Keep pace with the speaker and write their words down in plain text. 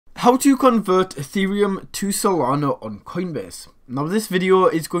How to convert Ethereum to Solana on Coinbase. Now this video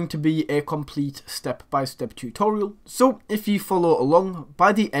is going to be a complete step-by-step tutorial, so if you follow along,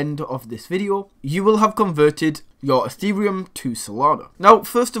 by the end of this video, you will have converted your Ethereum to Solana. Now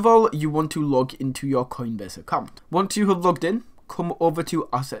first of all, you want to log into your Coinbase account. Once you have logged in, come over to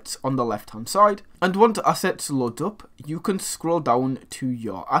assets on the left hand side, and once assets loads up, you can scroll down to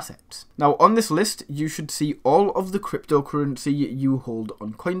your assets. Now on this list, you should see all of the cryptocurrency you hold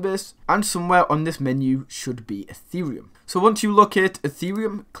on Coinbase, and somewhere on this menu should be Ethereum. So once you locate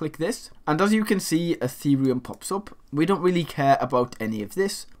Ethereum, click this, and as you can see, Ethereum pops up. We don't really care about any of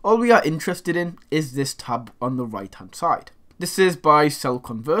this. All we are interested in is this tab on the right hand side. This is buy, sell,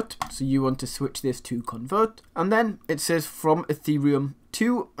 convert, so you want to switch this to convert, and then it says from Ethereum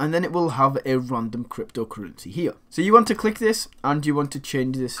to, and then it will have a random cryptocurrency here. So you want to click this, and you want to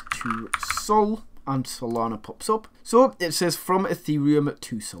change this to Sol, and Solana pops up. So it says from Ethereum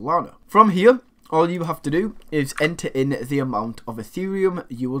to Solana. From here, all you have to do is enter in the amount of Ethereum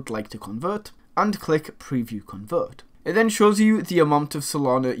you would like to convert, and click preview convert. It then shows you the amount of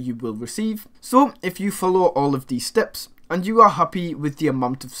Solana you will receive. So if you follow all of these steps, and you are happy with the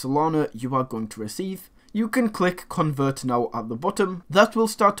amount of Solana you are going to receive, you can click convert now at the bottom. That will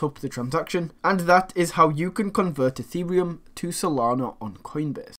start up the transaction, and that is how you can convert Ethereum to Solana on Coinbase.